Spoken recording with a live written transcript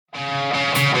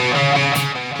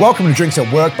Welcome to Drinks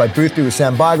at Work by Boothby with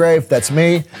Sam Bygrave. That's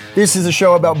me. This is a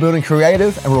show about building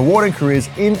creative and rewarding careers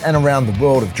in and around the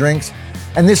world of drinks.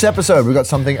 And this episode, we've got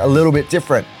something a little bit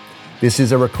different. This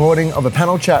is a recording of a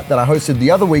panel chat that I hosted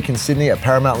the other week in Sydney at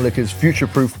Paramount Liquor's Future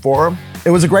Proof Forum. It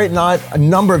was a great night. A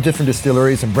number of different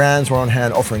distilleries and brands were on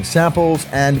hand offering samples,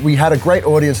 and we had a great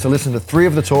audience to listen to 3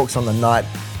 of the talks on the night.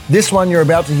 This one you're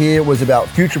about to hear was about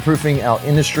future-proofing our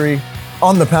industry.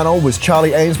 On the panel was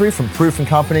Charlie Ainsbury from Proof &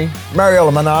 Company,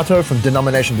 Mariella Menato from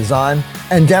Denomination Design,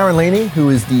 and Darren Leaney, who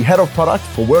is the head of product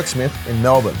for Worksmith in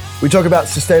Melbourne. We talk about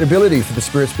sustainability for the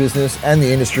spirits business and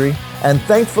the industry, and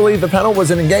thankfully the panel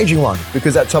was an engaging one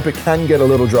because that topic can get a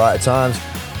little dry at times,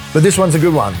 but this one's a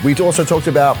good one. We also talked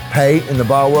about pay in the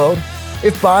bar world,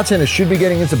 if bartenders should be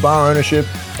getting into bar ownership,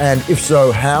 and if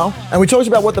so, how. And we talked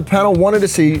about what the panel wanted to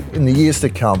see in the years to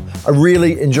come. I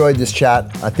really enjoyed this chat.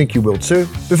 I think you will too.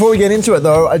 Before we get into it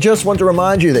though, I just want to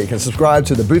remind you that you can subscribe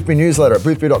to the Boothby newsletter at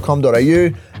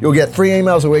boothby.com.au. You'll get 3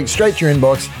 emails a week straight to your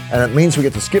inbox, and it means we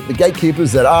get to skip the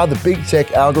gatekeepers that are the big tech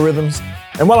algorithms.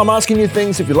 And while I'm asking you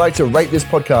things, if you'd like to rate this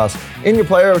podcast in your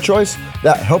player of choice,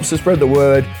 that helps to spread the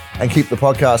word and keep the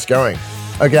podcast going.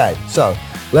 Okay, so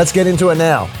let's get into it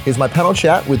now. Here's my panel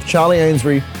chat with Charlie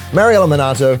Ainsbury, Mariella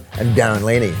Menato, and Darren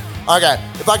Leaney. Okay,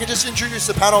 if I could just introduce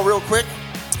the panel real quick.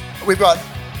 We've got,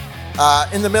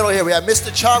 in the middle here, we have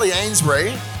Mr. Charlie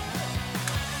Ainsbury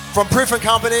from Proof &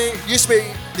 Company. Used to be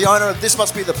the owner of This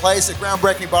Must Be the Place, a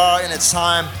groundbreaking bar in its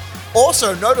time.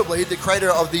 Also, notably, the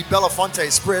creator of the Belafonte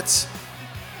Spritz.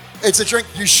 It's a drink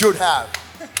you should have.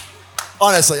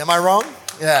 Honestly, am I wrong?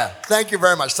 Yeah, thank you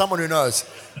very much. Someone who knows.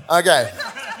 Okay.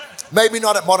 Maybe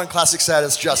not at modern classic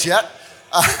status just yet.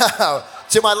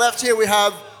 To my left here,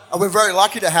 we're very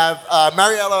lucky to have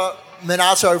Mariella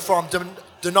Menato from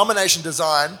Denomination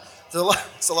Design.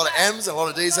 It's a lot of M's and a lot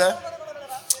of D's there.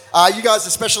 You guys are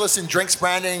specialists in drinks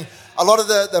branding. A lot of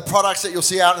the products that you'll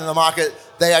see out in the market,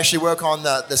 they actually work on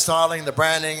the styling, the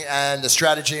branding, and the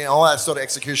strategy, and all that sort of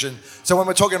execution. So when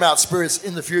we're talking about spirits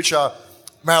in the future,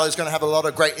 Mariella's going to have a lot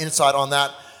of great insight on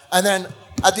that. And then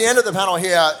at the end of the panel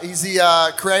here, he's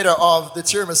the creator of the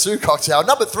tiramisu cocktail,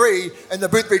 number 3 in the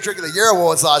Boothby Drink of the Year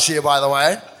Awards last year, by the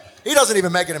way. He doesn't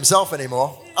even make it himself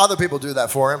anymore. Other people do that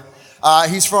for him.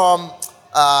 He's from,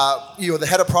 you're the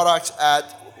head of product at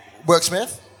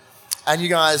Worksmith, and you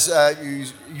guys,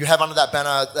 you have under that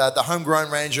banner the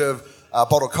homegrown range of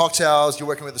bottled cocktails. You're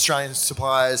working with Australian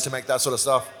suppliers to make that sort of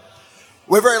stuff.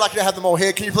 We're very lucky to have them all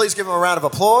here. Can you please give them a round of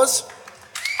applause?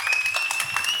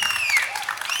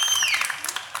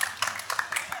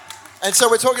 And so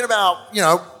we're talking about,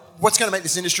 what's going to make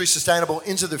this industry sustainable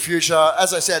into the future.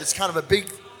 As I said, it's kind of a big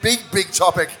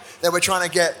topic that we're trying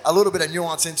to get a little bit of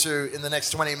nuance into in the next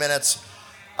 20 minutes.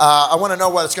 I want to know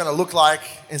what it's going to look like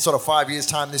in sort of 5 years'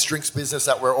 time, this drinks business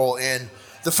that we're all in.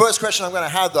 The first question I'm going to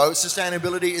have, though,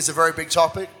 sustainability is a very big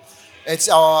topic. It's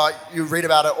you read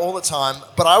about it all the time.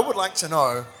 But I would like to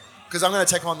know, because I'm going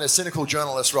to take on the cynical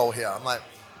journalist role here. I'm like,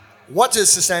 what does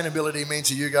sustainability mean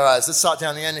to you guys? Let's start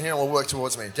down the end here and we'll work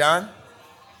towards me. Darren?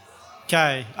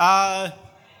 Okay. I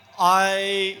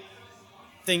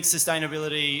think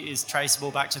sustainability is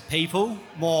traceable back to people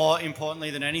more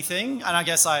importantly than anything. And I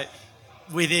guess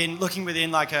looking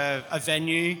within like a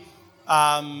venue,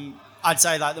 I'd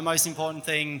say like the most important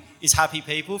thing is happy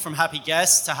people, from happy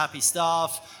guests to happy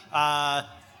staff,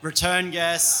 return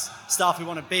guests, staff who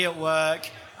want to be at work,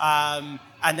 and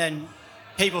then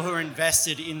people who are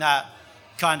invested in that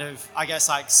kind of, I guess,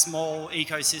 like small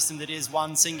ecosystem that is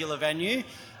one singular venue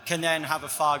can then have a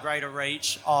far greater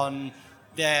reach on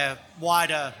their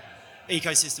wider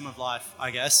ecosystem of life,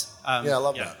 I guess. I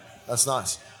love that. That's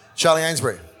nice. Charlie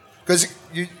Ainsbury, because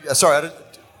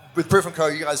with Proof & Co,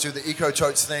 you guys do the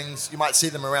eco-totes things. You might see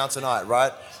them around tonight,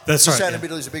 right? That's right.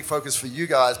 Sustainability is a big focus for you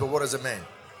guys, but what does it mean?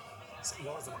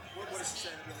 What is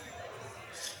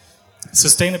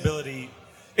sustainability?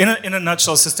 In a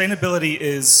nutshell, sustainability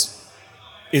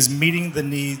is meeting the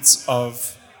needs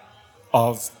of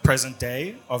present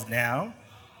day, of now,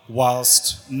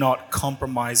 whilst not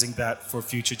compromising that for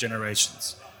future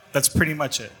generations. That's pretty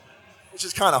much it. Which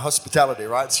is kind of hospitality,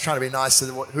 right? It's trying to be nice to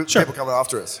people coming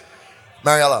after us.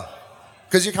 Mariella,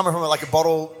 because you're coming from like a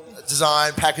bottle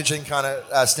design, packaging kind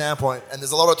of standpoint, and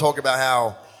there's a lot of talk about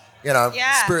how,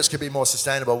 spirits could be more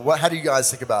sustainable. How do you guys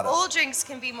think about it? All drinks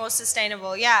can be more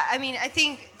sustainable. Yeah, I mean, I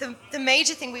think the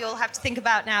major thing we all have to think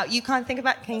about now, you can't think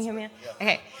about, can you hear me?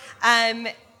 Yeah.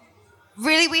 Okay.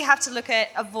 Really, we have to look at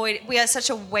we are such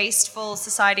a wasteful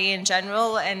society in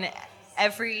general, and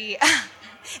every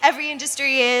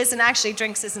industry is, and actually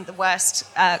drinks isn't the worst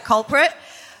culprit.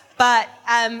 But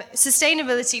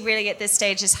sustainability really at this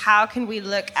stage is how can we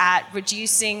look at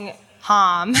reducing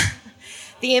harm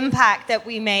the impact that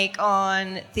we make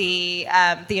on the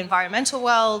environmental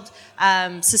world,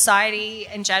 society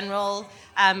in general,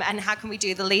 and how can we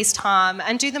do the least harm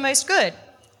and do the most good.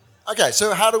 Okay,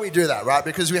 so how do we do that, right?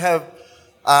 Because we have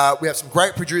some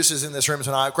great producers in this room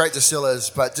tonight, great distillers,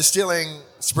 but distilling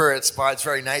spirits by its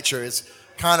very nature is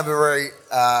kind of a very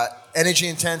energy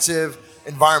intensive,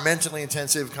 environmentally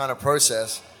intensive kind of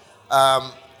process.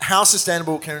 How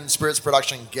sustainable can spirits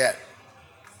production get?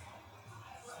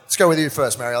 Let's go with you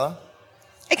first, Mariella.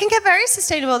 It can get very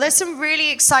sustainable. There's some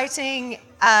really exciting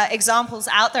examples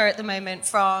out there at the moment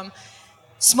from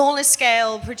smaller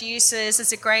scale producers.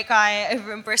 There's a great guy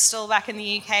over in Bristol back in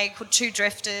the UK called Two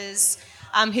Drifters,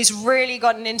 who's really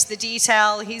gotten into the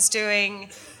detail. He's doing,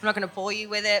 I'm not going to bore you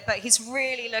with it, but he's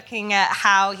really looking at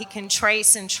how he can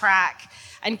trace and track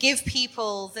and give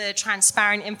people the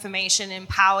transparent information,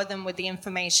 empower them with the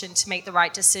information to make the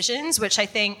right decisions, which I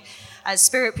think as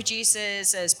spirit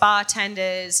producers, as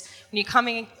bartenders, when you're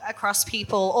coming across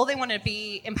people, all they want to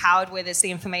be empowered with is the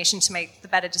information to make the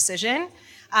better decision.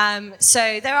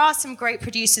 So there are some great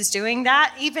producers doing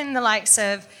that, even the likes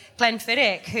of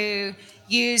Glenfiddich, who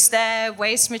use their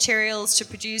waste materials to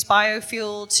produce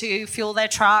biofuel to fuel their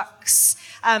trucks,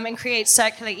 and create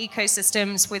circular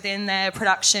ecosystems within their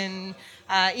production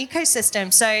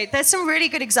ecosystem. So there's some really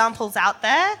good examples out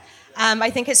there. I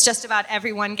think it's just about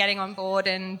everyone getting on board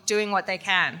and doing what they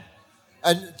can.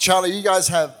 And Charlie, you guys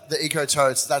have the Eco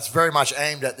Totes that's very much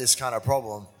aimed at this kind of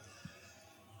problem.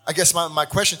 I guess my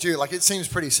question to you, like, it seems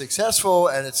pretty successful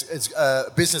and it's a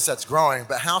business that's growing,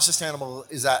 but how sustainable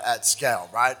is that at scale,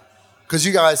 right? Because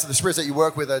you guys, the spirits that you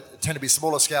work with tend to be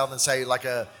smaller scale than, say, like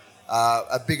a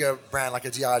bigger brand like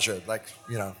a Diageo, like,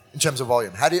 you know, in terms of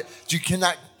volume.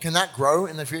 Can that grow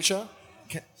in the future?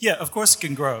 Yeah, of course it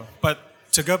can grow. But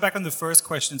to go back on the first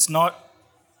question, it's not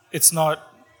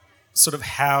sort of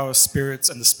how spirits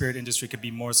and the spirit industry could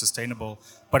be more sustainable,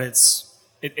 but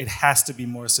it has to be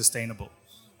more sustainable.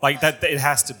 Like that, it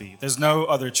has to be. There's no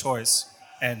other choice.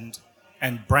 And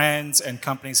brands and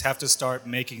companies have to start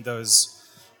making those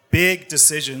big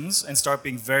decisions and start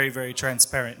being very, very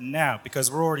transparent now,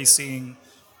 because we're already seeing.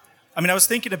 I mean, I was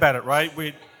thinking about it, right?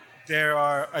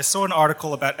 I saw an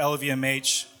article about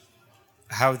LVMH,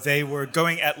 how they were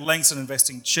going at lengths and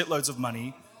investing shitloads of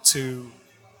money to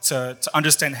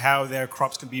understand how their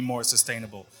crops can be more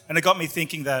sustainable. And it got me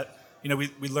thinking that, you know,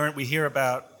 we hear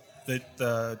about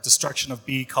the destruction of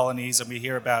bee colonies, and we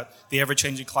hear about the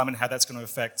ever-changing climate and how that's going to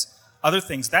affect other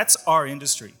things. That's our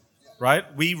industry, right?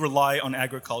 We rely on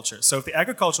agriculture. So if the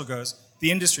agriculture goes,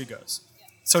 the industry goes.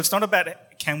 So it's not about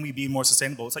can we be more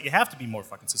sustainable. It's like you have to be more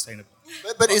fucking sustainable.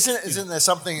 But isn't there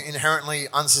something inherently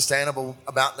unsustainable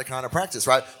about the kind of practice,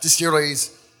 right?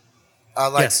 Distilleries are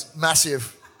like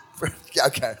massive. Yeah,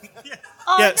 okay. Yeah.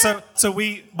 Yeah. So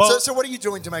what are you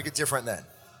doing to make it different then?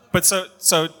 But so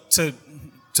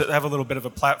to have a little bit of a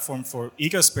platform for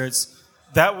Eco Spirits,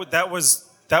 that was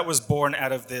born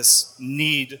out of this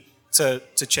need to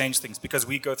change things, because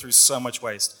we go through so much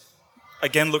waste.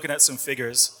 Again, looking at some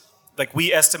figures, like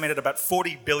we estimated about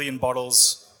 40 billion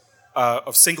bottles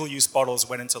of single-use bottles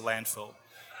went into landfill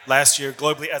last year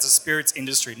globally as a spirits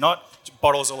industry, not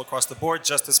bottles all across the board,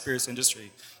 just the spirits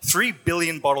industry. 3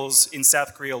 billion bottles in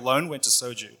South Korea alone went to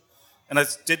soju. And I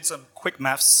did some quick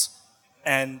maths,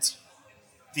 and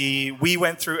we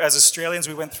went through, as Australians,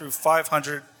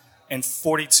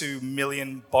 542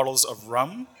 million bottles of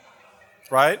rum,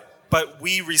 right? But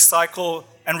we recycle,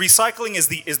 and recycling is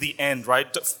the end,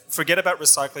 right? Forget about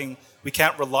recycling. We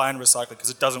can't rely on recycling because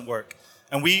it doesn't work.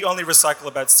 And we only recycle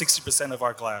about 60% of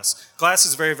our glass. Glass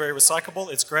is very, very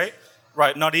recyclable. It's great,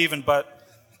 right? Not even, but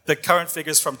the current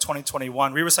figures from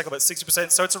 2021, we recycle about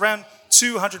 60%. So it's around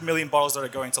 200 million bottles that are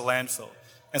going to landfill.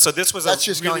 And so this was that's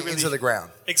just really, going into the ground.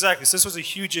 Exactly. So this was a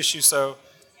huge issue. So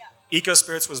Eco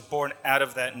Spirits was born out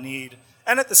of that need.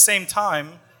 And at the same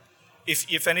time,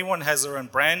 if anyone has their own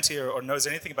brand here or knows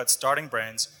anything about starting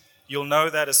brands, you'll know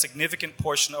that a significant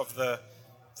portion of the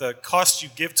cost you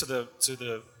give to the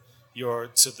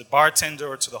bartender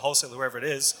or to the wholesaler, whoever it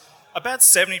is, about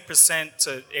 70%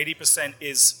 to 80%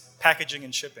 is packaging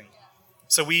and shipping.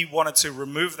 So we wanted to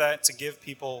remove that to give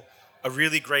people a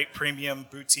really great premium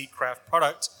boutique craft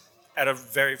product at a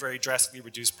very, very drastically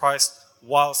reduced price,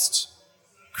 whilst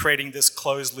creating this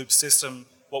closed loop system,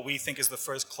 what we think is the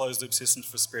first closed loop system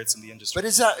for spirits in the industry. But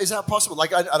is that possible?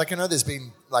 Like I know there's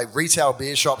been like retail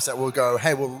beer shops that will go,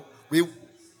 hey, we'll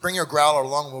bring your growler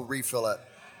along, we'll refill it.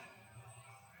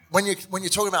 When you're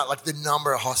talking about like the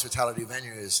number of hospitality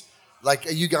venues, like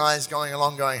are you guys going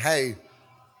along going, hey,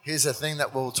 here's a thing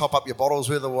that we'll top up your bottles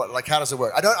with, or what? Like, how does it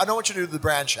work? I don't want you to do the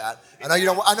brand chat. I know you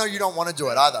don't want to do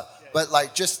it either. But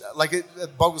like, just like it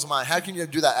boggles my mind. How can you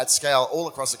do that at scale all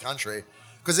across the country?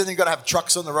 Because then you've got to have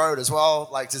trucks on the road as well.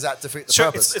 Like, does that defeat the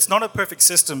purpose? It's not a perfect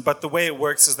system, but the way it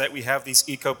works is that we have these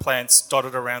eco plants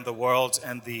dotted around the world,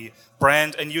 and the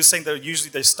brand. And you're saying that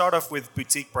usually they start off with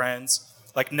boutique brands.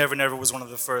 Like Never Never was one of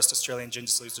the first Australian gin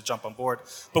distilleries to jump on board.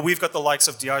 But we've got the likes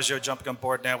of Diageo jumping on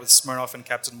board now with Smirnoff and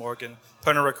Captain Morgan.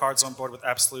 Pernod Ricard's on board with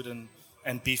Absolute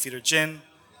and Beefeater Gin,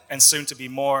 and soon to be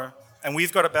more. And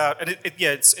we've got about, and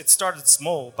it started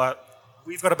small, but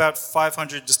we've got about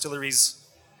 500 distilleries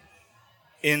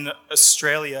in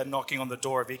Australia knocking on the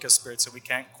door of EcoSpirit, so we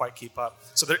can't quite keep up.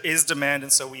 So there is demand,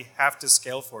 and so we have to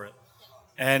scale for it.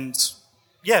 And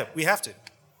yeah, we have to,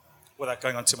 without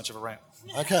going on too much of a rant.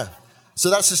 Okay. So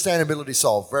that's sustainability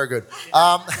solved. Very good.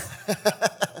 But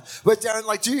Darren,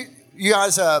 like, you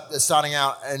guys are starting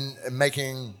out and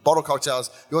making bottle cocktails.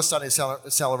 You're starting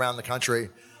to sell around the country.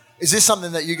 Is this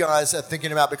something that you guys are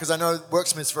thinking about? Because I know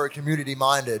Worksmith's very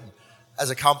community-minded as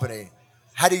a company.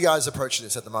 How do you guys approach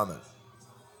this at the moment?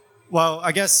 Well,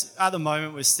 I guess at the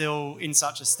moment we're still in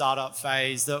such a startup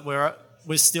phase that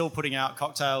we're still putting out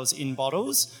cocktails in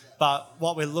bottles. But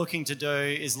what we're looking to do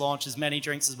is launch as many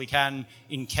drinks as we can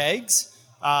in kegs.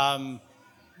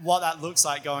 What that looks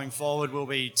like going forward will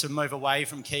be to move away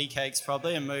from key kegs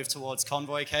probably and move towards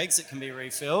convoy kegs that can be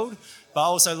refilled. But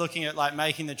also looking at like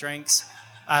making the drinks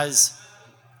as,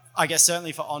 I guess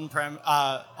certainly for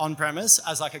on-premise,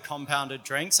 as like a compounded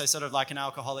drink. So sort of like an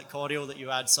alcoholic cordial that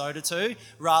you add soda to,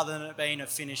 rather than it being a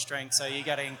finished drink. So you're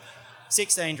getting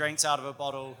 16 drinks out of a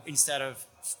bottle instead of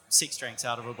 6 drinks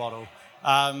out of a bottle.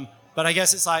 But I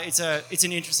guess it's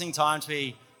an interesting time to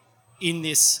be in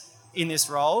this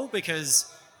role,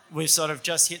 because we've sort of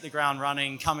just hit the ground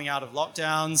running coming out of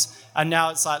lockdowns, and now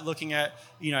it's like looking at,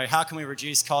 you know, how can we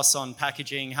reduce costs on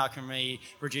packaging, how can we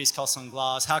reduce costs on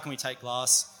glass, how can we take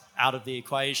glass out of the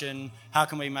equation, how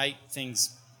can we make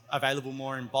things available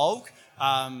more in bulk,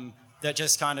 that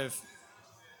just kind of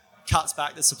cuts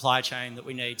back the supply chain that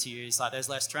we need to use. Like there's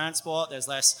less transport, there's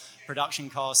less production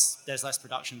costs, there's less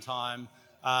production time.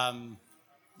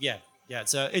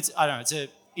 It's an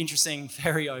interesting,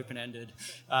 very open-ended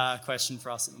question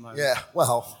for us at the moment. Yeah,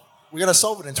 well, we're going to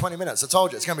solve it in 20 minutes. I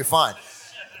told you, it's going to be fine.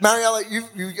 Mariella,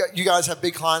 you guys have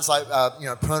big clients like,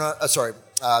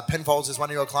 Penfolds is one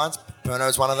of your clients. Pernod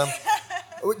is one of them.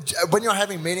 When you're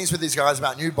having meetings with these guys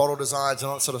about new bottle designs and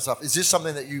all that sort of stuff, is this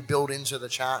something that you build into the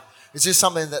chat? Is this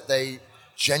something that they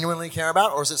genuinely care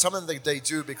about, or is it something that they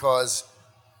do because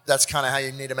that's kind of how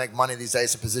you need to make money these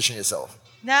days to position yourself?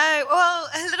 No, well,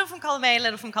 a little from column A, a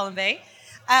little from column B.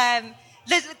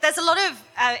 There's a lot of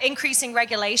increasing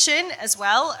regulation as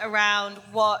well around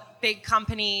what big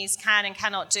companies can and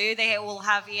cannot do. They all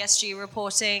have ESG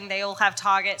reporting. They all have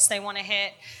targets they want to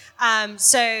hit.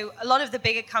 So a lot of the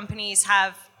bigger companies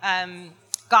have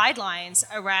guidelines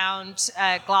around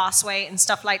glass weight and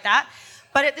stuff like that.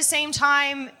 But at the same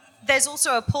time, there's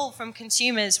also a pull from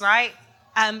consumers, right?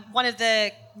 One of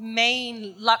the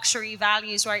main luxury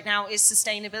values right now is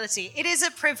sustainability. It is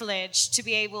a privilege to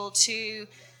be able to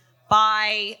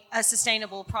buy a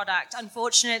sustainable product.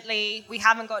 Unfortunately, we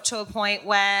haven't got to a point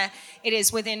where it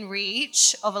is within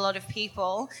reach of a lot of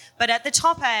people. But at the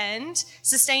top end,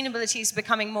 sustainability is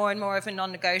becoming more and more of a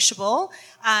non-negotiable.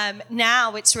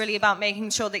 Now it's really about making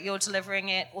sure that you're delivering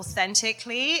it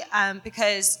authentically,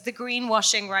 because the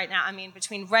greenwashing right now, I mean,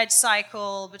 between Red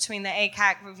Cycle, between the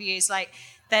ACAC reviews, like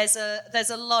there's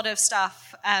a lot of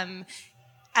stuff and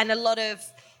a lot of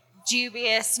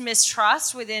dubious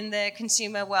mistrust within the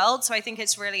consumer world. So I think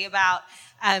it's really about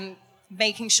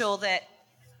making sure that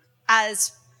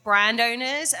as brand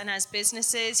owners and as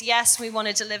businesses, yes, we want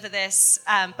to deliver this,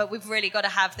 but we've really got to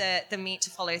have the meat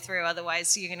to follow through.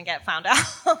 Otherwise, you're going to get found out.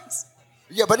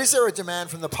 Yeah, but is there a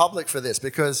demand from the public for this?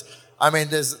 Because, I mean,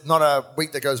 there's not a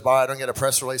week that goes by I don't get a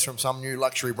press release from some new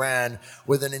luxury brand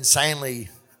with an insanely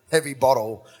heavy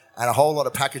bottle and a whole lot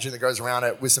of packaging that goes around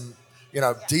it with some,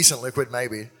 decent liquid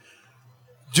maybe.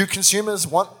 Do consumers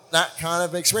want that kind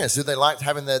of experience? Do they like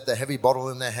having the heavy bottle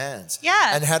in their hands?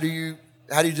 Yeah. And how do you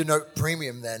denote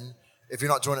premium then if you're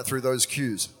not doing it through those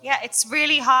cues? Yeah, it's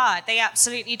really hard. They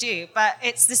absolutely do. But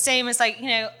it's the same as I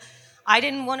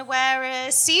didn't want to wear a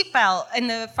seatbelt in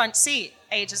the front seat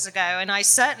ages ago, and I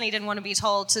certainly didn't want to be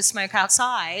told to smoke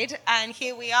outside. And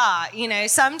here we are.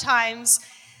 Sometimes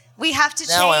we have to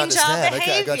change our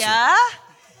behavior. Okay,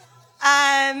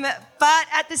 but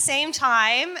at the same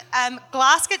time,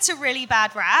 glass gets a really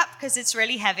bad rap because it's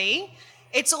really heavy.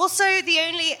 It's also the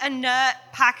only inert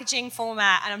packaging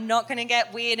format, and I'm not going to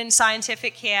get weird and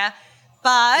scientific here,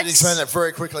 But Can you explain that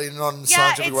very quickly in a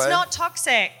non-scientific way? it's not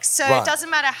toxic. So Right. it doesn't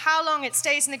matter how long it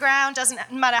stays in the ground,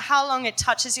 doesn't matter how long it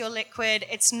touches your liquid.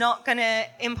 It's not going to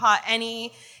impart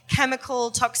any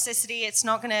chemical toxicity. It's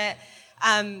not going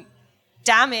to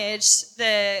damage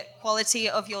the quality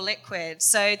of your liquid.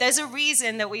 So there's a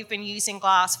reason that we've been using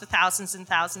glass for thousands and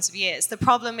thousands of years. The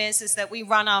problem is that we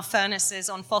run our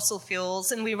furnaces on fossil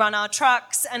fuels and we run our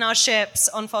trucks and our ships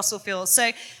on fossil fuels.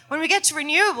 So when we get to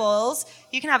renewables,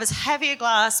 you can have as heavy a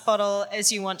glass bottle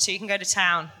as you want to. You can go to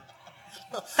town.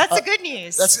 That's the good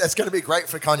news. That's going to be great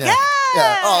for cognac.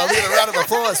 Yeah. Oh, I'll give a round of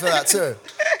applause for that too.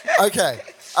 Okay.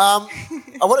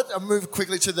 I wanted to move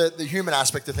quickly to the human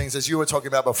aspect of things, as you were talking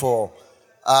about before.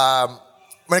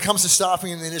 When it comes to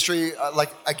staffing in the industry,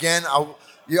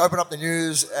 you open up the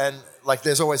news and like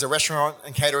there's always a restaurant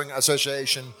and catering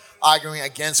association arguing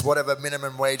against whatever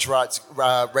minimum wage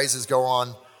raises go on.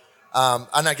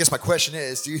 And I guess my question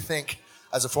is, do you think,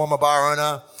 as a former bar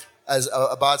owner, as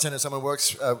a bartender, someone who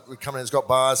works with a company that's got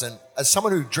bars, and as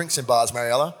someone who drinks in bars,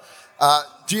 Mariella,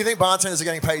 do you think bartenders are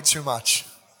getting paid too much?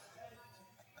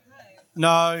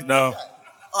 No.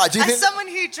 All right, As someone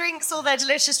who drinks all their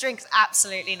delicious drinks,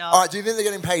 absolutely not. All right, do you think they're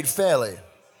getting paid fairly?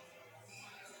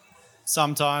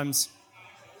 Sometimes.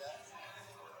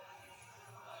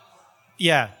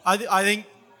 Yeah, I think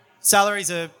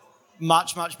salaries are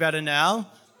much, much better now,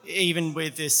 even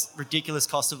with this ridiculous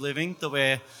cost of living that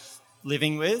we're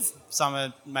living with. Some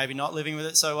are maybe not living with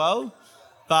it so well.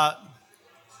 But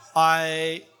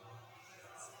I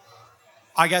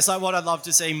guess like what I'd love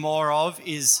to see more of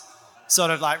is sort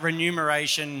of like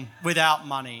remuneration without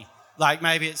money. Like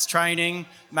maybe it's training,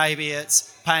 maybe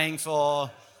it's paying for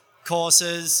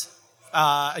courses,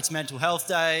 it's mental health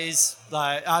days.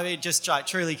 Just like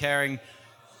truly caring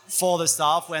for the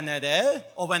staff when they're there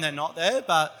or when they're not there.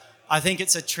 But I think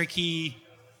it's a tricky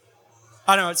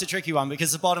one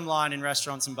because the bottom line in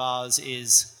restaurants and bars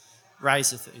is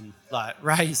razor thin.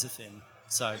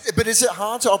 So, but is it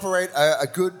hard to operate a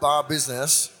good bar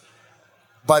business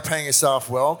by paying your staff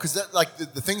well? Because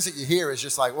the things that you hear is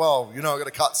just like, well, I've got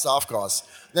to cut staff costs.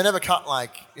 They never cut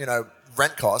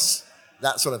rent costs,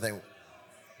 that sort of thing.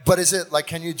 But is it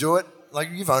can you do it? Like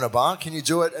you've owned a bar, can you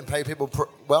do it and pay people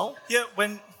well? Yeah,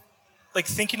 when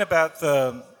thinking about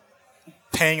the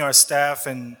paying our staff,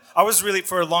 and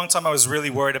for a long time I was really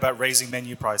worried about raising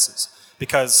menu prices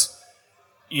because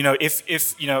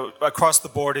if across the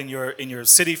board in your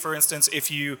city, for instance,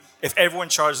 if everyone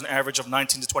charged an average of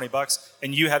 $19 to $20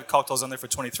 and you had cocktails on there for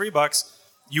 $23,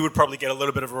 you would probably get a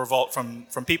little bit of a revolt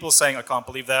from people saying, I can't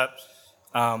believe that.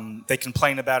 They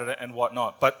complain about it and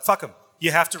whatnot. But fuck them.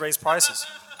 You have to raise prices.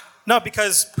 No,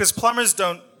 because plumbers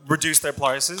don't reduce their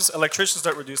prices. Electricians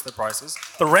don't reduce their prices.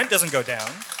 The rent doesn't go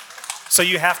down. So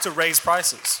you have to raise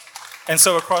prices. And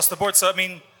so across the board. So, I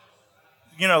mean,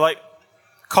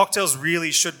 cocktails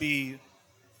really should be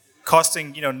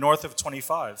costing, north of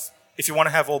 25 if you want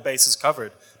to have all bases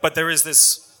covered. But there is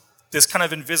this kind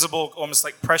of invisible, almost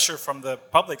like pressure from the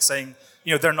public saying,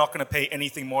 they're not going to pay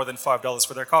anything more than $5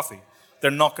 for their coffee. They're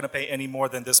not going to pay any more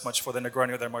than this much for their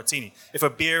Negroni or their Martini. If a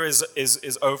beer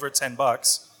is over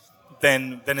 $10,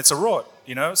 then it's a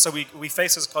rort, So we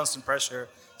face this constant pressure,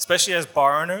 especially as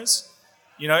bar owners.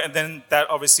 And then that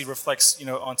obviously reflects,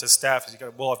 onto staff. As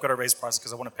I've got to raise prices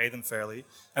because I want to pay them fairly.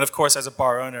 And of course, as a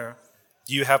bar owner,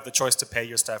 you have the choice to pay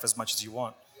your staff as much as you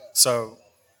want. So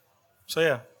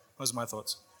yeah, those are my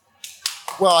thoughts.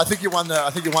 Well, I think you won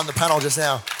the panel just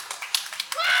now.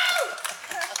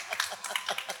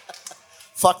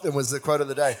 Fuck them was the quote of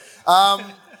the day.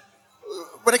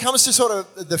 When it comes to sort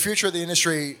of the future of the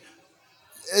industry,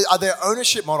 are there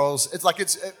ownership models?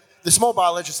 The small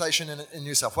bar legislation in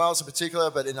New South Wales in particular,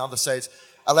 but in other states,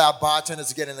 allow bartenders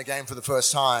to get in the game for the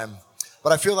first time.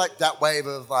 But I feel like that wave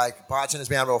of bartenders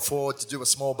being able to afford to do a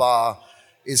small bar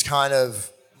is kind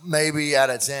of maybe at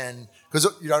its end because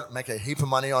you don't make a heap of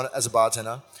money on it as a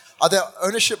bartender. Are there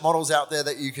ownership models out there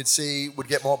that you could see would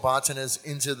get more bartenders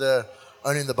into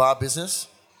owning the bar business?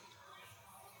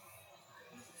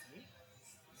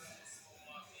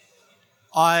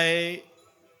 I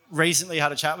recently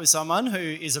had a chat with someone who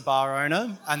is a bar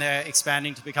owner and they're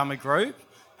expanding to become a group,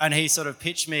 and he sort of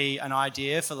pitched me an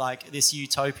idea for this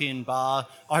utopian bar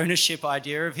ownership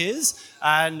idea of his,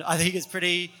 and I think it's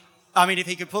pretty, if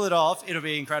he could pull it off, it'll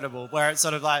be incredible, where it's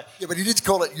sort of yeah, but you did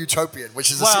call it utopian,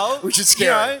 which is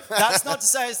scary. That's not to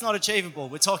say it's not achievable.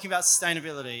 We're talking about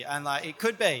sustainability and it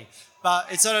could be, but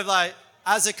it's sort of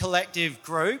as a collective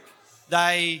group,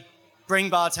 they bring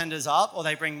bartenders up or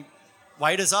they bring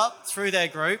waiters up through their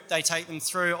group. They take them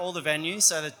through all the venues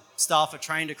so the staff are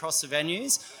trained across the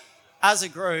venues. As a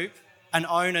group, an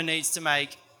owner needs to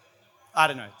make I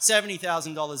don't know,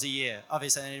 $70,000 a year.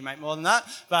 Obviously, they need to make more than that.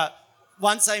 But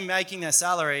once they're making their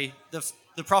salary,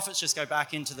 the profits just go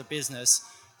back into the business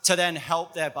to then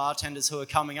help their bartenders who are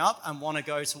coming up and want to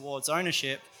go towards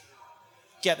ownership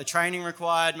get the training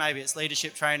required. Maybe it's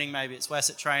leadership training, maybe it's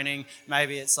Wesset training,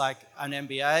 maybe it's like an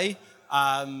MBA.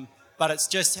 But it's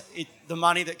just the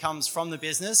money that comes from the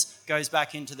business goes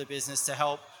back into the business to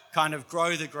help kind of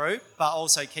grow the group, but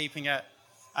also keeping it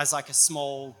as like a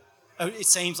small, it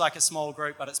seems like a small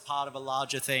group, but it's part of a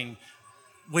larger thing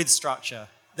with structure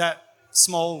that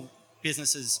small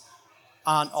businesses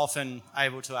aren't often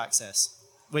able to access,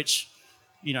 which,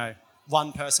 you know,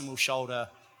 one person will shoulder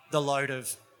the load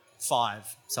of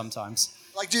 5 sometimes.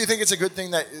 Like, do you think it's a good thing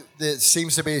that there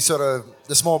seems to be sort of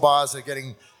the small bars are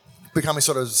becoming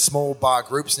sort of small bar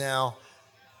groups now?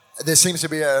 There seems to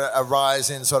be a rise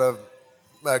in sort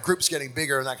of groups getting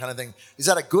bigger and that kind of thing. Is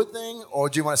that a good thing, or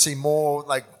do you want to see more,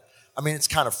 like, I mean, it's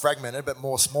kind of fragmented, but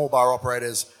more small bar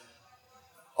operators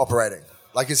operating?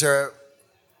 Like, is there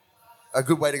a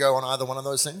good way to go on either one of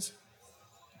those things?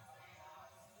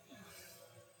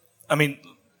 I mean,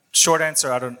 short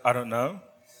answer, I don't know.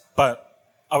 But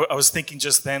I was thinking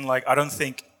just then, like, I don't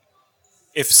think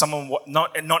if someone,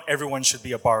 not everyone should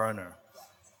be a bar owner,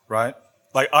 right?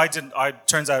 Like,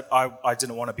 turns out I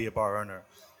didn't want to be a bar owner.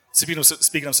 Speaking of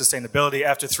sustainability,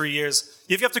 after 3 years,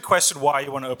 you have to question why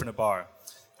you want to open a bar.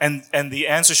 And the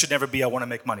answer should never be, I want to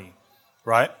make money,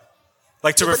 right?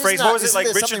 Like, to rephrase, what was it?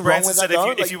 Like, Richard Branson said,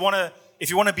 if you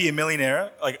want to be a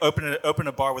millionaire, like, open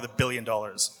a bar with $1 billion.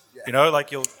 Yeah. You know,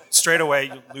 like, straight away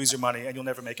you'll lose your money and you'll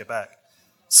never make it back.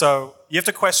 So you have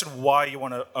to question why you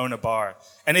want to own a bar.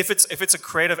 And if it's a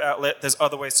creative outlet, there's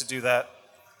other ways to do that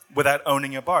without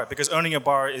owning a bar. Because owning a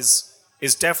bar is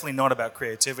definitely not about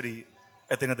creativity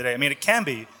at the end of the day. I mean, it can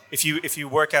be if you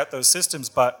work out those systems,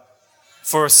 but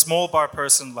for a small bar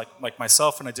person like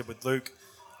myself and I did with Luke,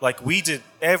 like, we did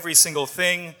every single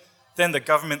thing. Then the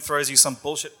government throws you some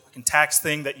bullshit fucking tax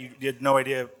thing that you had no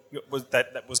idea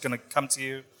that was going to come to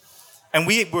you. And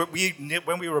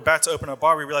when we were about to open our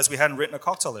bar, we realized we hadn't written a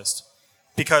cocktail list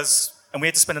and we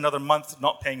had to spend another month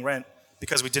not paying rent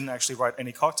because we didn't actually write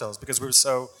any cocktails because we were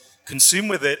so consumed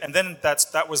with it. And then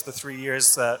that was the 3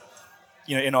 years that,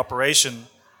 you know, in operation,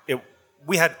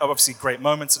 we had obviously great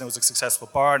moments and it was a successful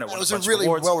bar and it was a really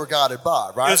well-regarded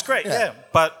bar, right? It was great, yeah.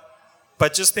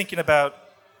 But just thinking about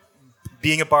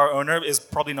being a bar owner is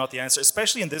probably not the answer,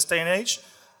 especially in this day and age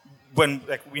when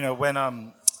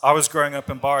I was growing up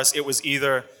in bars, it was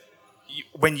either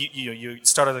when you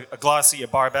started a glassy, a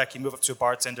bar back, you move up to a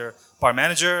bartender, bar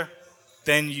manager,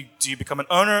 then do you become an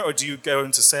owner or do you go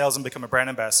into sales and become a brand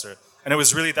ambassador? And that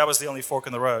was the only fork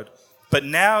in the road. But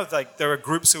now, like, there are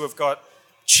groups who have got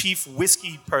chief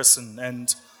whiskey person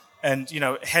and you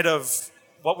know, head of,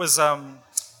 what was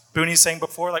Booney saying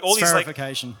before? Like, all these, like,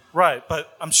 right,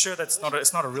 but I'm sure it's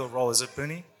not a real role, is it,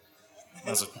 Booney?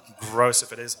 That's gross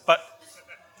if it is. But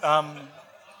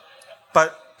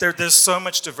there's so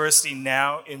much diversity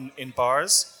now in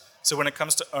bars. So when it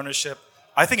comes to ownership,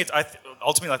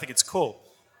 ultimately I think it's cool,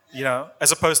 you know,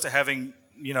 as opposed to having,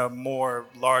 you know, more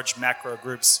large macro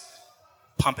groups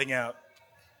pumping out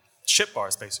shit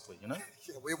bars, basically, you know?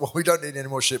 Yeah, we don't need any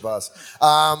more shit bars.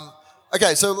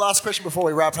 Okay, so last question before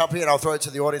we wrap up here, and I'll throw it to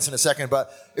the audience in a second,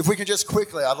 but if we can just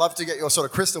quickly, I'd love to get your sort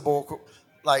of crystal ball,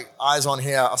 like, eyes on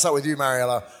here. I'll start with you,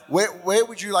 Mariella. Where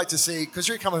would you like to see, because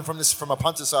you're coming from a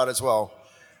punter side as well,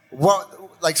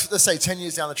 let's say 10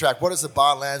 years down the track, what does the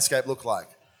bar landscape look like?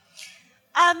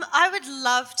 I would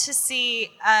love to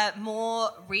see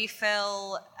more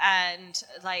refill and,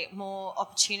 like, more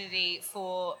opportunity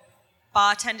for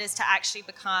bartenders to actually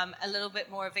become a little bit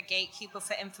more of a gatekeeper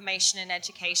for information and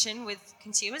education with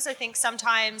consumers. I think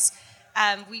sometimes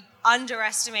we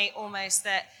underestimate almost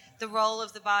that the role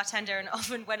of the bartender, and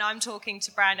often when I'm talking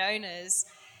to brand owners,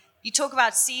 you talk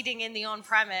about seeding in the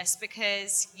on-premise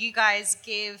because you guys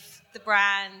give the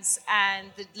brands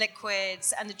and the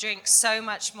liquids and the drinks so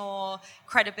much more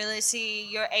credibility.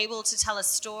 You're able to tell a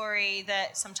story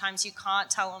that sometimes you can't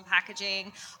tell on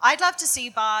packaging. I'd love to see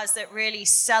bars that really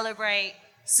celebrate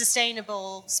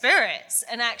sustainable spirits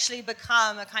and actually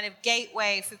become a kind of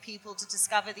gateway for people to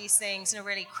discover these things in a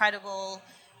really credible,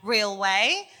 real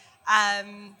way.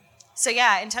 So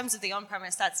yeah, in terms of the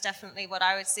on-premise, that's definitely what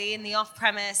I would see. In the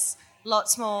off-premise,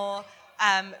 lots more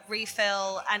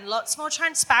refill and lots more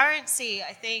transparency.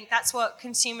 I think that's what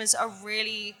consumers are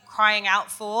really crying out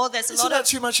for. There's a lot of... Isn't that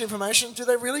too much information? Do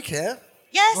they really care?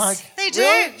 Yes, they do.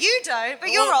 Really? You don't,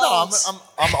 but you're old. No,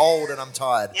 I'm old and I'm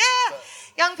tired. Yeah,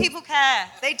 young people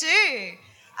care. They do.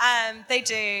 They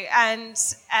do. And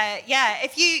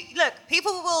if you look,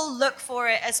 people will look for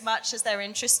it as much as they're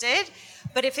interested.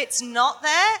 But if it's not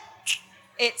there,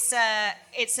 it's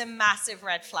a massive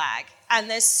red flag. And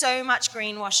there's so much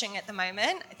greenwashing at the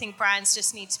moment. I think brands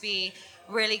just need to be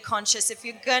really conscious. If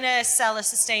you're going to sell a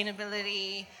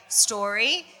sustainability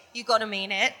story, you got to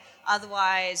mean it.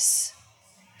 Otherwise,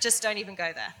 just don't even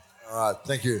go there. All right,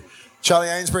 thank you. Charlie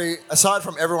Ainsbury, aside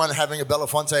from everyone having a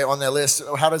Belafonte on their list,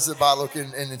 how does the bar look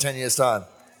in 10 years' time?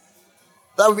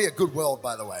 That would be a good world,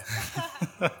 by the way.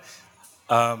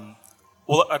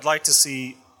 Well, I'd like to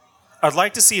see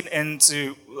an end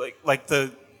to like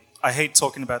the. I hate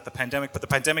talking about the pandemic, but the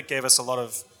pandemic gave us a lot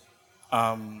of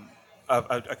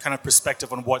a kind of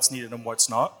perspective on what's needed and what's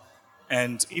not.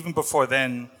 And even before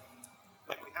then,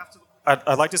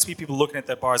 I'd like to see people looking at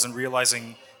their bars and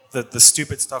realizing the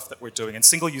stupid stuff that we're doing. And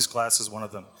single-use glass is one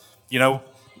of them. You know,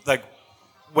 like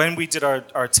when we did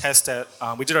our test at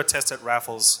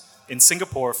Raffles in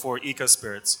Singapore for eco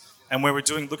spirits, and when we're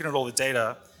looking at all the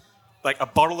data, like a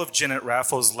bottle of gin at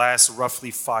Raffles lasts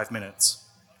roughly 5 minutes,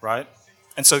 right?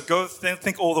 And so go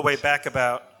think all the way back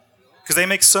about, because they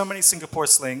make so many Singapore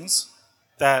slings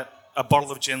that a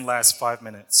bottle of gin lasts 5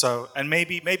 minutes. So, and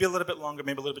maybe a little bit longer,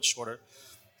 maybe a little bit shorter,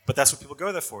 but that's what people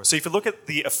go there for. So if you look at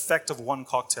the effect of one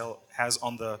cocktail has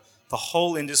on the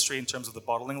whole industry in terms of the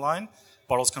bottling line,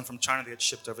 bottles come from China, they get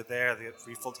shipped over there, they get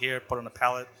refilled here, put on a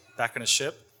pallet, back on a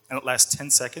ship, and it lasts 10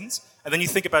 seconds. And then you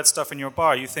think about stuff in your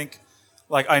bar. You think,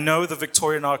 like, I know the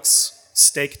Victorinox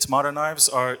steak tomato knives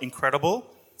are incredible,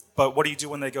 but what do you do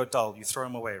when they go dull? You throw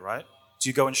them away, right? Do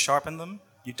you go and sharpen them?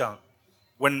 You don't.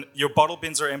 When your bottle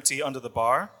bins are empty under the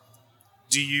bar,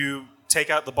 do you take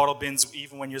out the bottle bins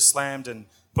even when you're slammed and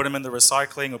put them in the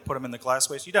recycling or put them in the glass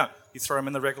waste? You don't. You throw them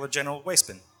in the regular general waste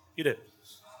bin. You did.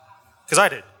 Because I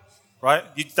did, right?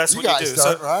 That's what you do.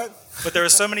 Don't, right? But there are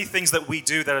so many things that we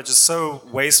do that are just so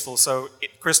wasteful. So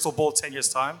crystal ball 10 years'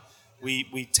 time,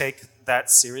 we take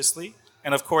that seriously.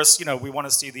 And of course, you know, we want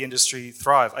to see the industry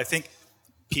thrive. I think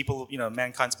people, you know,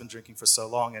 mankind's been drinking for so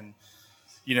long, and,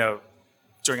 you know,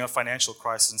 during a financial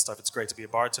crisis and stuff, it's great to be a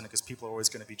bartender because people are always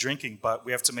going to be drinking, but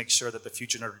we have to make sure that the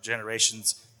future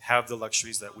generations have the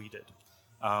luxuries that we did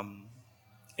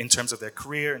in terms of their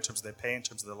career, in terms of their pay, in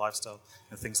terms of their lifestyle,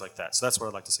 and things like that. So that's what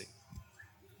I'd like to see.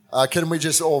 Can we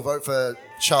just all vote for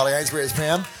Charlie Ainsbury as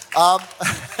PM?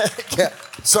 Yeah.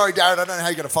 Sorry, Darren, I don't know how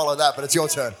you're going to follow that, but it's your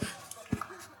turn.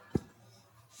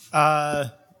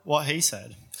 What he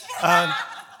said.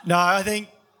 No, I think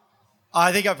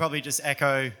I'd probably just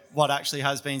echo what actually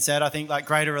has been said. I think like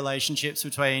greater relationships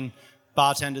between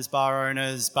bartenders, bar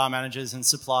owners, bar managers and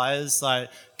suppliers, like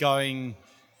going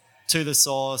to the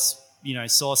source, you know,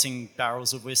 sourcing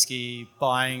barrels of whiskey,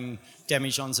 buying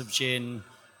demijohns of gin,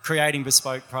 creating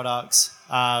bespoke products,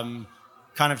 kind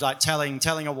of like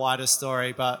telling a wider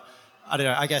story. But I don't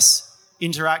know, I guess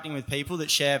interacting with people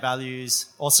that share values,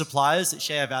 or suppliers that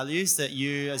share values that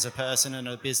you as a person and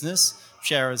a business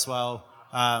share as well.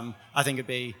 I think it'd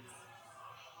be,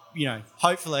 you know,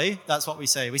 hopefully that's what we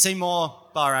see. We see more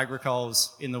bar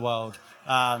agricoles in the world.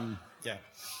 Yeah.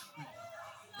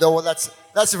 Well, that's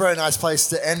a very nice place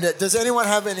to end it. Does anyone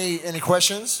have any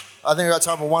questions? I think we got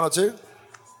time for one or two.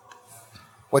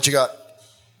 What you got?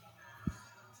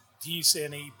 Do you see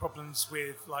any problems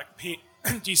with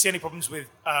do you see any problems with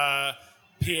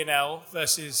P&L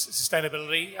versus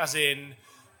sustainability? As in,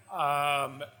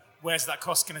 where's that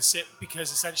cost going to sit?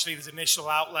 Because essentially there's initial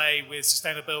outlay with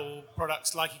sustainable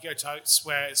products like Eco Totes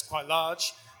where it's quite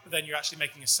large, but then you're actually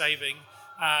making a saving.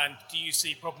 And do you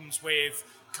see problems with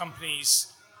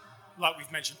companies, like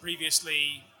we've mentioned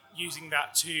previously, using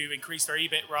that to increase their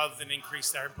EBIT rather than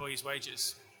increase their employees'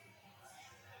 wages?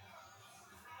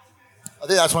 I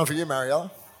think that's one for you,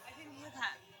 Mariella. I didn't hear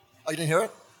that. Oh, you didn't hear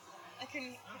it?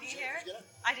 Did you hear it?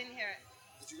 I didn't hear it.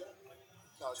 Did you get it?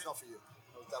 No, it's not for you.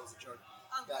 That was a joke.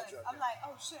 Oh, Bad good. joke. I'm like,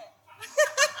 oh shit.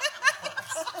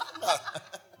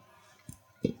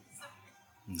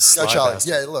 Go, Charlie.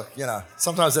 Yeah, look, you know,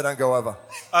 sometimes they don't go over.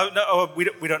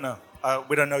 We don't know.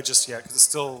 We don't know just yet because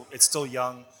it's still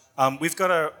young. We've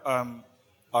got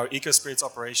our Eco Spirits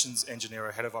operations engineer,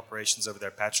 our head of operations over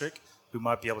there, Patrick, who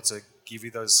might be able to give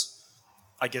you those,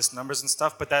 I guess, numbers and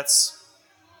stuff. But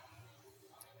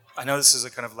I know this is a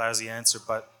kind of lousy answer,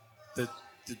 but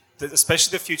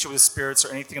especially the future with spirits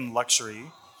or anything in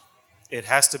luxury, it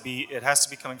has to be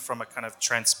coming from a kind of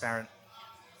transparent,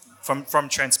 from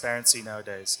transparency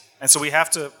nowadays. And so we have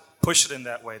to push it in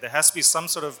that way. There has to be some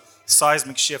sort of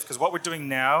seismic shift because what we're doing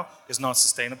now is not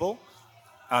sustainable.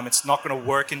 It's not going to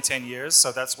work in 10 years.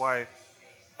 So that's why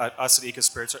us at Eco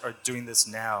Spirits are doing this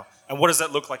now. And what does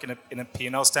that look like in a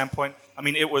P&L standpoint? I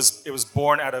mean, it was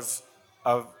born out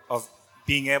of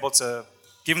being able to,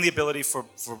 given the ability for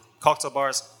cocktail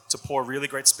bars to pour really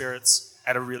great spirits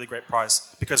at a really great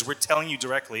price because we're telling you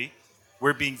directly,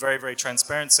 we're being very, very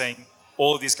transparent, saying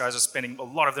all of these guys are spending a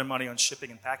lot of their money on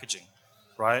shipping and packaging,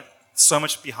 right? So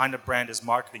much behind a brand is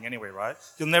marketing anyway, right?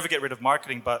 You'll never get rid of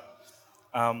marketing, but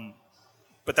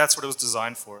that's what it was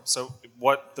designed for. So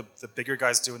what the bigger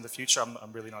guys do in the future,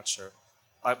 I'm really not sure.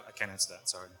 I can't answer that,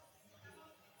 sorry.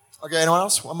 Okay, anyone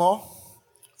else? One more?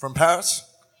 From Paris?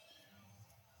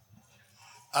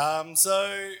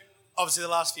 So obviously the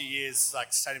last few years,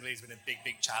 like sustainability has been a big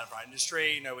challenge for our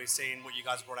industry. You know, we've seen what you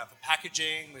guys brought out for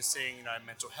packaging. We're seeing, you know,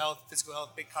 mental health, physical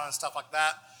health, big kind of stuff like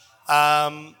that.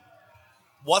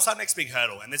 What's our next big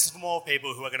hurdle? And this is for more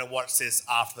people who are going to watch this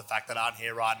after the fact that aren't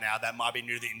here right now, that might be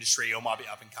new to the industry or might be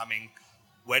up and coming.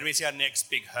 Where do we see our next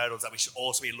big hurdles that we should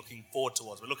also be looking forward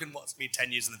towards? We're looking what's going to be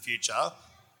 10 years in the future.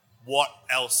 What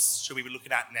else should we be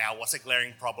looking at now? What's a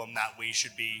glaring problem that we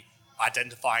should be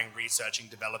identifying, researching,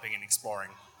 developing, and exploring?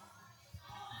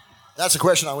 That's a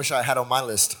question I wish I had on my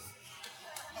list.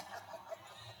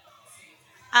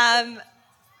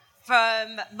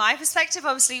 From my perspective,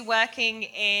 obviously working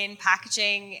in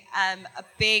packaging, a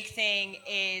big thing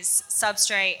is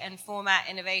substrate and format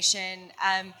innovation.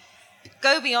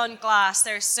 Go beyond glass.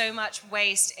 There's so much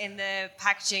waste in the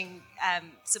packaging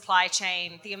supply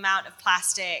chain, the amount of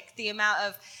plastic, the amount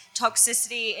of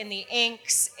toxicity in the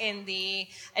inks, in the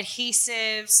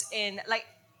adhesives,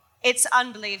 it's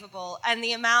unbelievable. And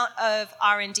the amount of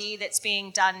R&D that's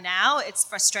being done now, it's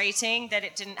frustrating that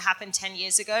it didn't happen 10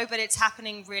 years ago, but it's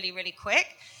happening really, really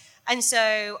quick. And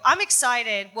so I'm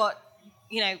excited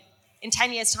in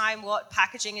 10 years' time, what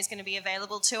packaging is going to be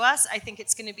available to us. I think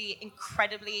it's going to be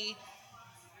incredibly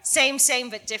same,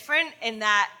 but different in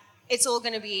that it's all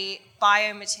going to be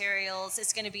biomaterials,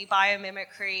 it's going to be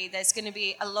biomimicry, there's going to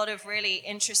be a lot of really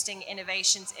interesting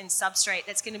innovations in substrate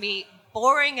that's going to be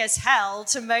boring as hell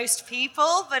to most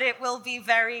people, but it will be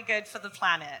very good for the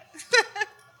planet.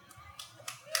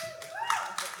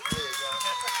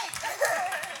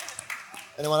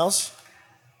 Anyone else?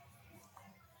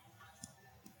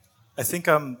 I think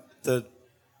the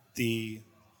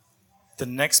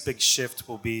next big shift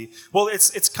will be, well,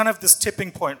 it's kind of this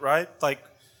tipping point, right? Like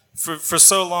for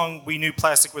so long we knew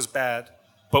plastic was bad,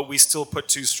 but we still put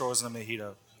 2 straws in a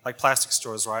mojito, like plastic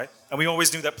straws, right? And we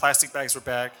always knew that plastic bags were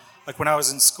bad. Like when I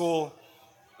was in school,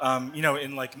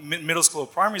 in like middle school or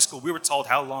primary school, we were told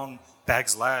how long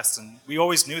bags last, and we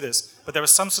always knew this. But there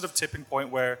was some sort of tipping point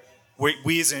where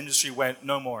we as an industry went,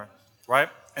 no more, right?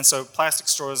 And so plastic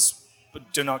straws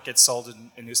do not get sold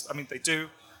in use. I mean, they do,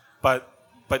 but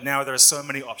now there are so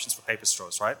many options for paper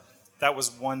straws, right? That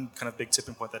was one kind of big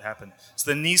tipping point that happened.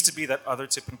 So there needs to be that other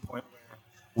tipping point where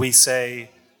we say,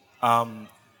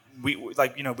 we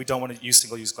don't want to use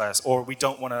single-use glass, or we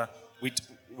don't want to.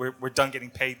 We're done getting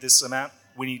paid this amount.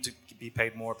 We need to be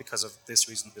paid more because of this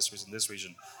reason, this reason, this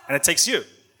reason. And it takes you.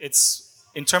 It's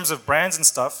in terms of brands and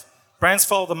stuff. Brands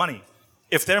follow the money.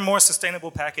 If their more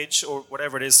sustainable package or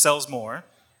whatever it is sells more,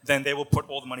 then they will put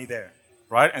all the money there,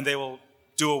 right? And they will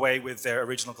do away with their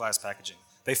original glass packaging.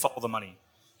 They follow the money,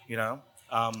 you know.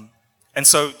 And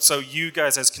so you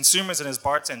guys as consumers and as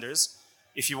bartenders,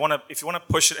 if you want to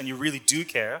push it and you really do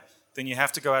care, then you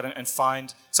have to go out and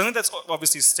find something that's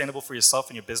obviously sustainable for yourself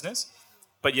and your business,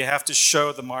 but you have to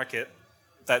show the market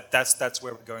that that's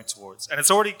where we're going towards. And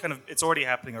it's already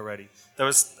happening already. There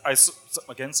was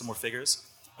some more figures,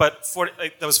 but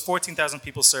there was 14,000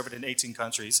 people served in 18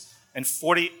 countries, and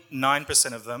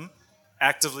 49% of them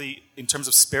actively, in terms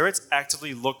of spirits,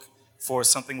 actively look for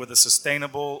something with a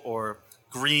sustainable or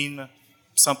green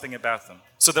something about them.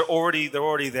 So they're already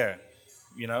there.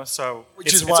 You know, so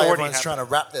which is why everyone's trying to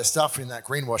wrap their stuff in that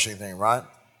greenwashing thing, right?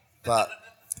 But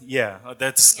yeah,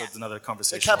 that's another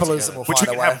conversation. Capitalism will find which we a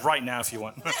can way. have right now if you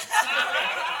want.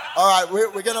 All right,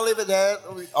 we're going to leave it there.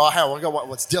 Oh, hang on, we got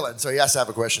what's Dylan, so he has to have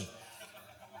a question.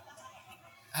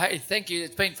 Hey, thank you.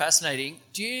 It's been fascinating.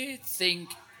 Do you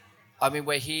think? I mean,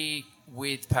 we're here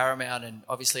with Paramount, and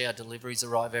obviously our deliveries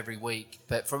arrive every week.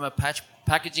 But from a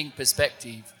packaging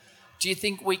perspective, do you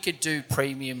think we could do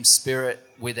premium spirit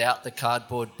without the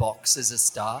cardboard box as a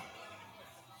start?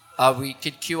 We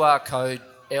could QR code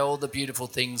all the beautiful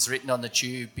things written on the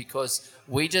tube, because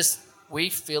we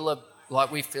fill a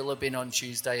bin on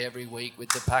Tuesday every week with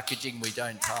the packaging we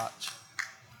don't touch.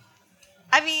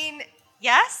 I mean,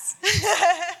 yes.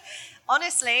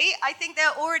 Honestly, I think there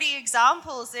are already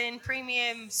examples in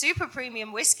premium, super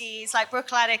premium whiskies. Like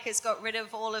Brookladdick has got rid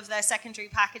of all of their secondary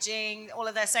packaging, all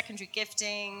of their secondary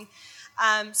gifting.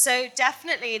 So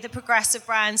definitely the progressive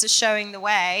brands are showing the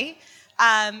way.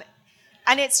 And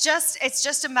it's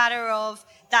just a matter of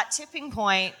that tipping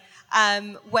point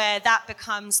where that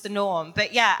becomes the norm.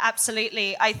 But yeah,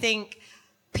 absolutely. I think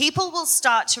people will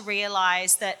start to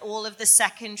realize that all of the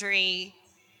secondary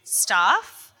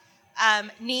stuff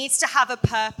needs to have a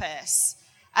purpose.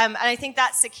 And I think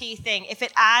that's the key thing. If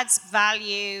it adds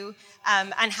value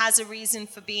and has a reason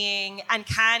for being and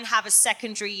can have a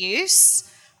secondary use,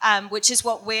 which is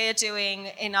what we're doing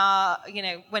in our,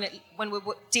 when we're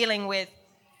dealing with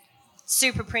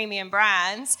super premium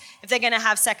brands, if they're going to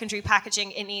have secondary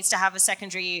packaging, it needs to have a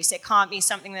secondary use. It can't be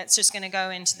something that's just going to go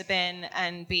into the bin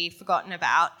and be forgotten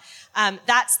about.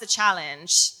 That's the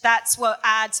challenge. That's what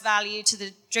adds value to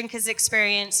the drinker's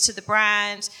experience, to the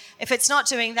brand. If it's not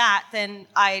doing that, then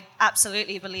I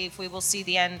absolutely believe we will see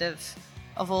the end of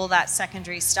all that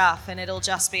secondary stuff, and it'll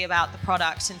just be about the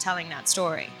product and telling that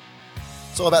story.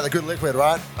 It's all about the good liquid,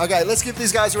 right? Okay, let's give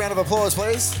these guys a round of applause,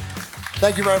 please.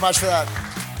 Thank you very much for that.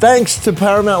 Thanks to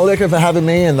Paramount Liquor for having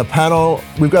me and the panel.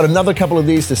 We've got another couple of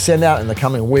these to send out in the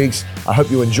coming weeks. I hope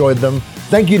you enjoyed them.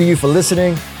 Thank you to you for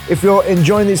listening. If you're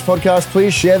enjoying these podcasts,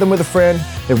 please share them with a friend.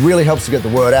 It really helps to get the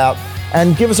word out.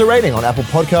 And give us a rating on Apple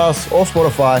Podcasts or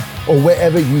Spotify or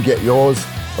wherever you get yours.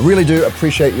 I really do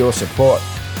appreciate your support.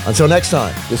 Until next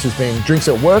time, this has been Drinks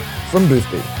at Work from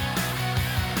Boothby.